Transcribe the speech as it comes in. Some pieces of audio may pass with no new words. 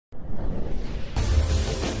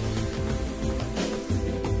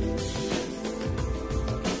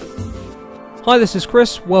Hi, this is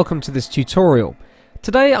Chris, welcome to this tutorial.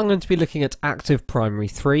 Today I'm going to be looking at ActivPrimary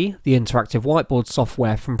 3, the interactive whiteboard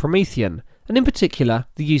software from Promethean, and in particular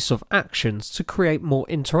the use of actions to create more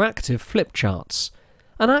interactive flipcharts.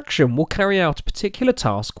 An action will carry out a particular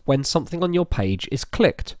task when something on your page is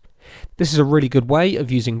clicked. This is a really good way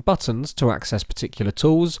of using buttons to access particular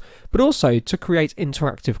tools, but also to create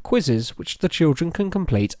interactive quizzes which the children can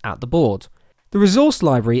complete at the board. The resource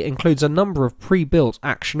library includes a number of pre-built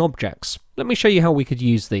action objects. Let me show you how we could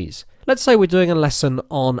use these. Let's say we're doing a lesson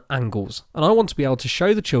on angles, and I want to be able to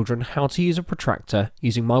show the children how to use a protractor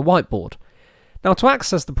using my whiteboard. Now, to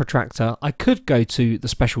access the protractor, I could go to the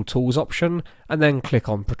special tools option and then click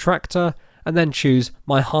on protractor and then choose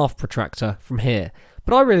my half protractor from here.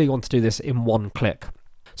 But I really want to do this in one click.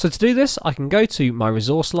 So to do this, I can go to my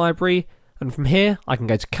resource library, and from here I can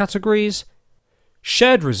go to categories,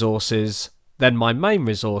 shared resources, then my main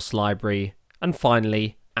resource library, and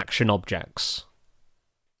finally action objects.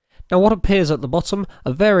 Now, what appears at the bottom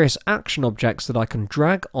are various action objects that I can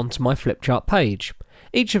drag onto my flipchart page.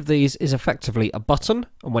 Each of these is effectively a button,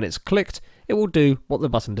 and when it's clicked it will do what the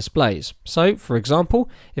button displays. So for example,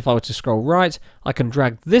 if I were to scroll right, I can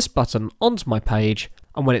drag this button onto my page,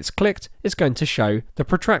 and when it's clicked it's going to show the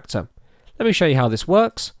protractor. Let me show you how this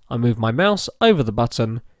works. I move my mouse over the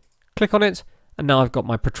button, click on it, and now I've got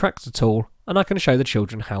my protractor tool and I can show the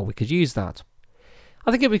children how we could use that. I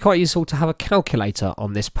think it'd be quite useful to have a calculator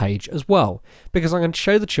on this page as well, because I'm going to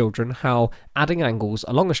show the children how adding angles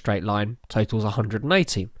along a straight line totals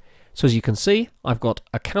 180. So as you can see, I've got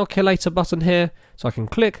a calculator button here, so I can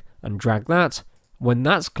click and drag that. When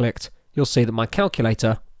that's clicked, you'll see that my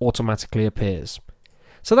calculator automatically appears.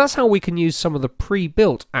 So that's how we can use some of the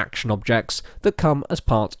pre-built action objects that come as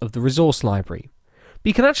part of the resource library. But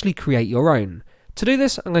you can actually create your own. To do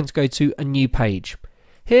this, I'm going to go to a new page.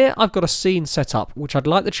 Here I've got a scene set up which I'd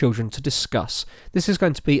like the children to discuss. This is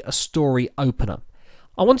going to be a story opener.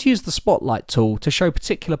 I want to use the spotlight tool to show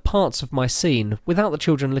particular parts of my scene without the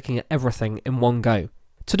children looking at everything in one go.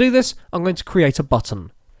 To do this, I'm going to create a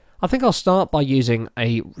button. I think I'll start by using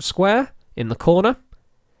a square in the corner,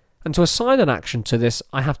 and to assign an action to this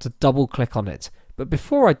I have to double click on it. But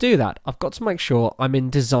before I do that, I've got to make sure I'm in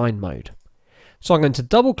design mode. So I'm going to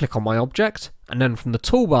double click on my object, and then from the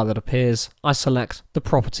toolbar that appears, I select the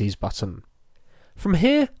Properties button. From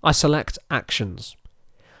here, I select Actions.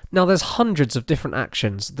 Now there's hundreds of different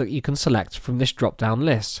actions that you can select from this drop-down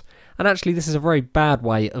list, and actually this is a very bad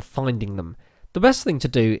way of finding them. The best thing to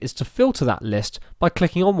do is to filter that list by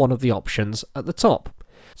clicking on one of the options at the top.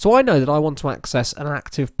 So I know that I want to access an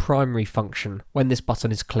ActivPrimary function when this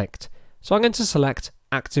button is clicked, so I'm going to select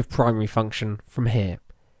ActivPrimary function from here.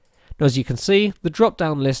 Now, as you can see, the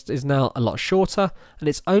drop-down list is now a lot shorter, and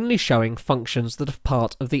it's only showing functions that are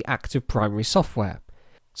part of the ActivPrimary software.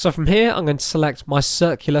 So from here, I'm going to select my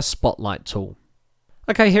circular spotlight tool.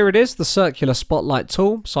 Okay, here it is, the circular spotlight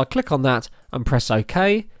tool. So I click on that and press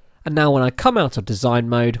OK. And now when I come out of design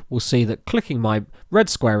mode, we'll see that clicking my red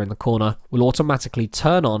square in the corner will automatically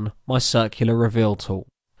turn on my circular reveal tool.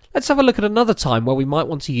 Let's have a look at another time where we might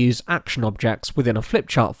want to use action objects within a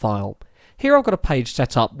flipchart file. Here I've got a page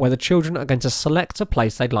set up where the children are going to select a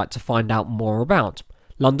place they'd like to find out more about.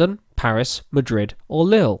 London, Paris, Madrid or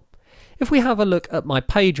Lille. If we have a look at my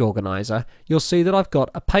page organizer, you'll see that I've got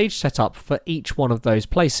a page set up for each one of those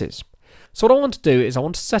places. So what I want to do is I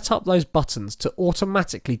want to set up those buttons to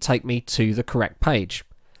automatically take me to the correct page.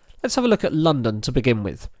 Let's have a look at London to begin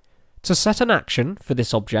with. To set an action for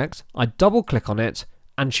this object, I double click on it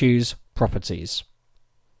and choose Properties.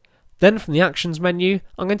 Then from the Actions menu,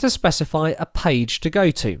 I'm going to specify a page to go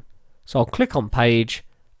to. So I'll click on Page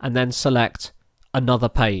and then select Another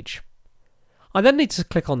Page. I then need to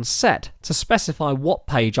click on Set to specify what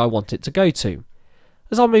page I want it to go to.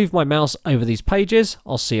 As I move my mouse over these pages,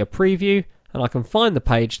 I'll see a preview and I can find the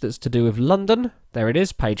page that's to do with London. There it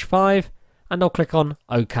is, page 5, and I'll click on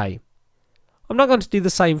OK. I'm now going to do the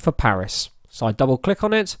same for Paris. So I double click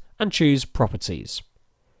on it and choose Properties.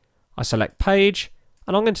 I select Page,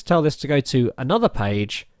 and I'm going to tell this to go to another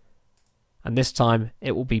page, and this time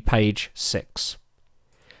it will be page 6.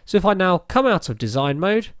 So if I now come out of design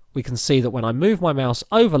mode, we can see that when I move my mouse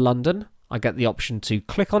over London, I get the option to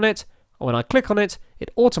click on it, and when I click on it,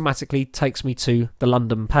 it automatically takes me to the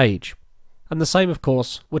London page. And the same, of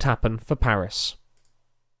course, would happen for Paris.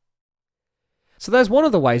 So there's one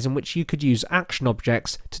of the ways in which you could use action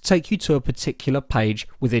objects to take you to a particular page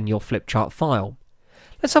within your flipchart file.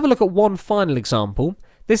 Let's have a look at one final example.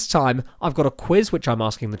 This time I've got a quiz which I'm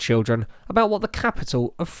asking the children about what the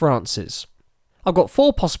capital of France is. I've got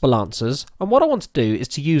 4 possible answers, and what I want to do is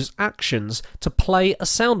to use actions to play a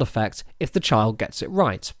sound effect if the child gets it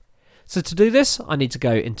right. So to do this, I need to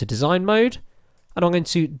go into design mode, and I'm going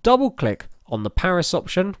to double click on the Paris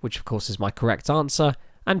option, which of course is my correct answer,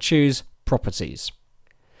 and choose properties.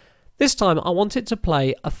 This time I want it to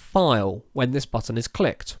play a file when this button is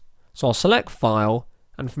clicked. So I'll select file,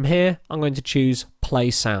 and from here I'm going to choose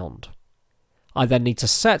play sound. I then need to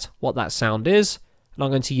set what that sound is, and I'm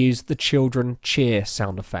going to use the children cheer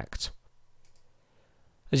sound effect.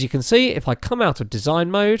 As you can see, if I come out of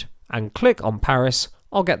design mode and click on Paris,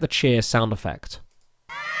 I'll get the cheer sound effect.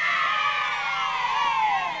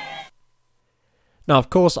 Now of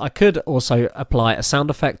course I could also apply a sound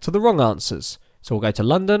effect to the wrong answers. So we'll go to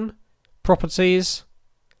London, properties,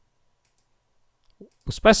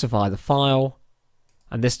 we'll specify the file,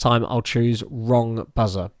 and this time I'll choose wrong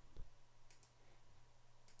buzzer.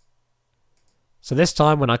 So this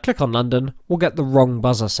time when I click on London, we'll get the wrong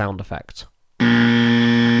buzzer sound effect.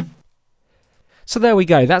 So there we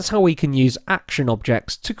go, that's how we can use action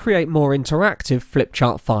objects to create more interactive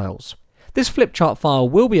flipchart files. This flipchart file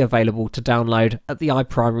will be available to download at the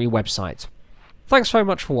ActivPrimary website. Thanks very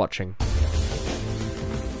much for watching.